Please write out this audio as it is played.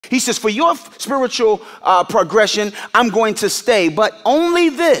He says, for your spiritual progression, I'm going to stay. But only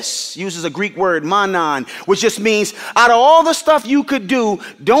this, uses a Greek word, manon, which just means out of all the stuff you could do,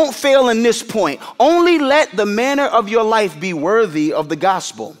 don't fail in this point. Only let the manner of your life be worthy of the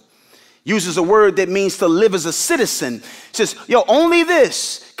gospel. Uses a word that means to live as a citizen. Says, only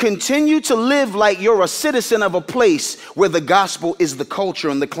this, continue to live like you're a citizen of a place where the gospel is the culture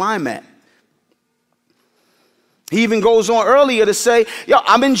and the climate. He even goes on earlier to say,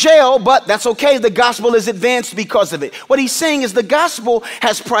 I'm in jail, but that's okay. The gospel is advanced because of it. What he's saying is the gospel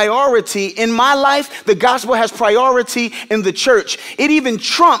has priority in my life. The gospel has priority in the church. It even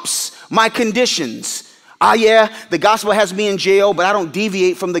trumps my conditions. The gospel has me in jail, but I don't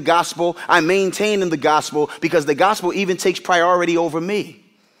deviate from the gospel. I maintain in the gospel because the gospel even takes priority over me.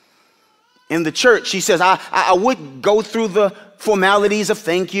 In the church, he says, I would go through the formalities of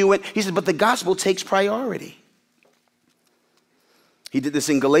thank you. And he says, but the gospel takes priority. He did this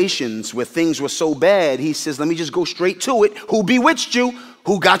in Galatians where things were so bad. He says, let me just go straight to it. Who bewitched you?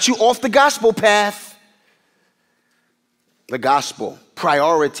 Who got you off the gospel path? The gospel,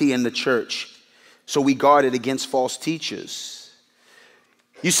 priority in the church. So we guard it against false teachers.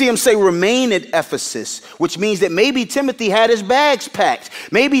 You see him say remain at Ephesus, which means that maybe Timothy had his bags packed.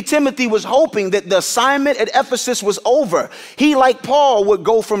 Maybe Timothy was hoping that the assignment at Ephesus was over. He, like Paul, would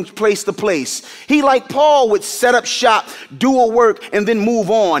go from place to place. He, like Paul, would set up shop, do a work, and then move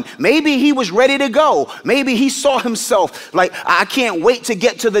on. Maybe he was ready to go. Maybe he saw himself like, I can't wait to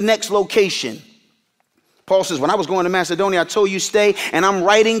get to the next location. Paul says, when I was going to Macedonia, I told you stay, and I'm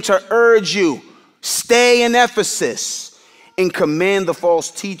writing to urge you, stay in Ephesus. And command the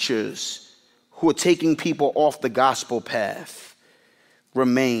false teachers who are taking people off the gospel path.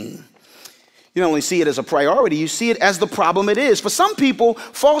 Remain. You don't only see it as a priority, you see it as the problem it is. For some people,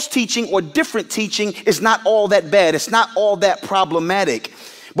 false teaching or different teaching is not all that bad. It's not all that problematic.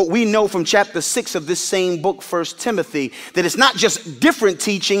 But we know from chapter 6 of this same book, 1 Timothy, that it's not just different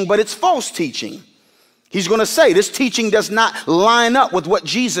teaching, but it's false teaching. He's going to say this teaching does not line up with what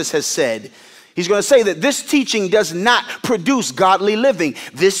Jesus has said. He's going to say that this teaching does not produce godly living.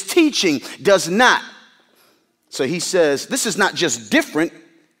 This teaching does not. So he says, this is not just different.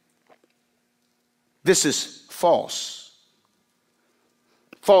 This is false.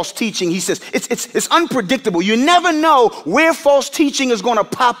 False teaching, he says, it's unpredictable. You never know where false teaching is going to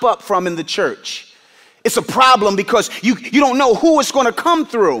pop up from in the church. It's a problem because you don't know who it's going to come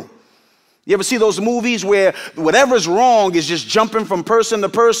through. You ever see those movies where whatever's wrong is just jumping from person to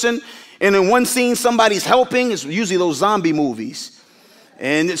person? And in one scene, somebody's helping. It's usually those zombie movies.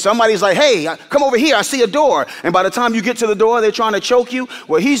 And somebody's like, hey, come over here. I see a door. And by the time you get to the door, they're trying to choke you.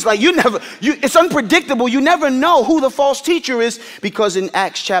 Well, he's like, it's unpredictable. You never know who the false teacher is. Because in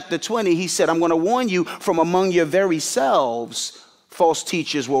Acts chapter 20, he said, I'm going to warn you from among your very selves, false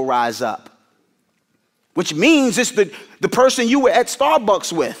teachers will rise up. Which means it's the person you were at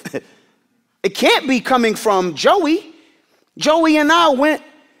Starbucks with. It can't be coming from Joey. Joey and I went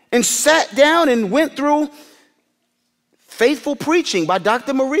and sat down and went through Faithful Preaching by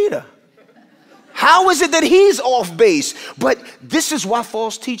Dr. Morita. How is it that he's off base? But this is why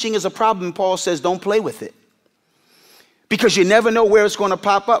false teaching is a problem. Paul says don't play with it. Because you never know where it's going to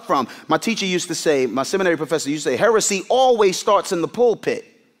pop up from. My teacher used to say, my seminary professor used to say, heresy always starts in the pulpit.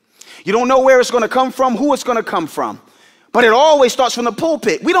 You don't know where it's going to come from, who it's going to come from. But it always starts from the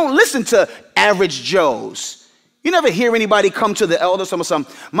pulpit. We don't listen to average Joes. You never hear anybody come to the elder, something.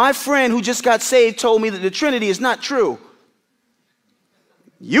 My friend who just got saved told me that the Trinity is not true.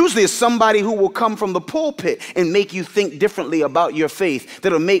 Usually it's somebody who will come from the pulpit and make you think differently about your faith.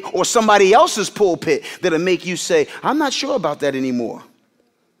 Or somebody else's pulpit that'll make you say, I'm not sure about that anymore.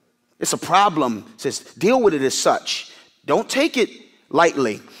 It's a problem. It says, deal with it as such. Don't take it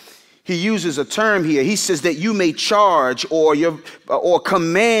lightly. He uses a term here. He says that you may charge or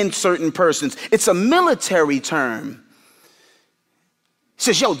command certain persons. It's a military term.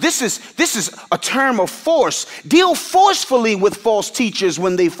 He says, this is a term of force. Deal forcefully with false teachers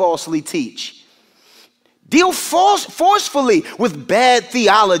when they falsely teach. Deal forcefully with bad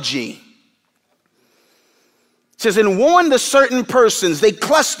theology. It says, and warn the certain persons. They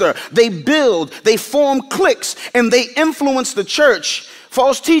cluster, they build, they form cliques, and they influence the church.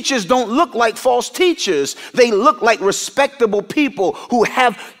 False teachers don't look like false teachers. They look like respectable people who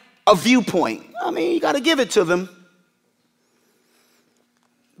have a viewpoint. I mean, you got to give it to them.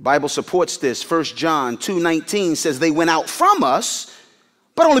 The Bible supports this. 1 John 2:19 says they went out from us,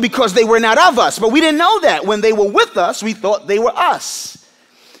 but only because they were not of us. But we didn't know that. When they were with us, we thought they were us.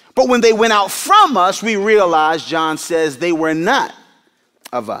 But when they went out from us, we realized, John says, they were not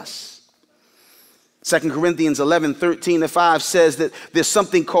of us. 2 Corinthians 11:13-5 says that there's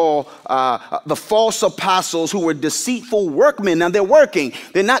something called the false apostles who were deceitful workmen. Now they're working.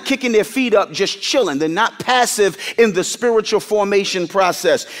 They're not kicking their feet up, just chilling. They're not passive in the spiritual formation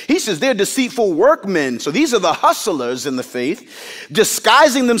process. He says they're deceitful workmen. So these are the hustlers in the faith,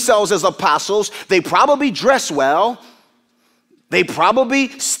 disguising themselves as apostles. They probably dress well. They probably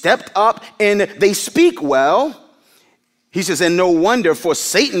stepped up and they speak well. He says, and no wonder, for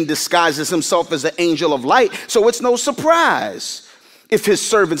Satan disguises himself as an angel of light. So it's no surprise if his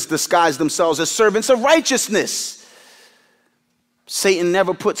servants disguise themselves as servants of righteousness. Satan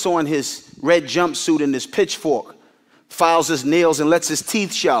never puts on his red jumpsuit and his pitchfork, files his nails and lets his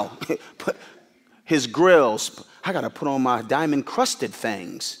teeth show. His grills. I got to put on my diamond crusted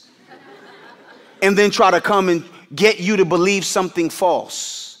things. And then try to come and get you to believe something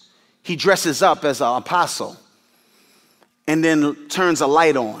false. He dresses up as an apostle and then turns a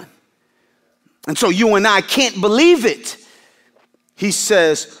light on. And so you and I can't believe it. He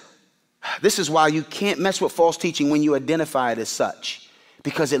says, this is why you can't mess with false teaching when you identify it as such,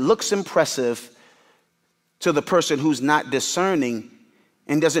 because it looks impressive to the person who's not discerning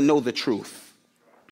and doesn't know the truth.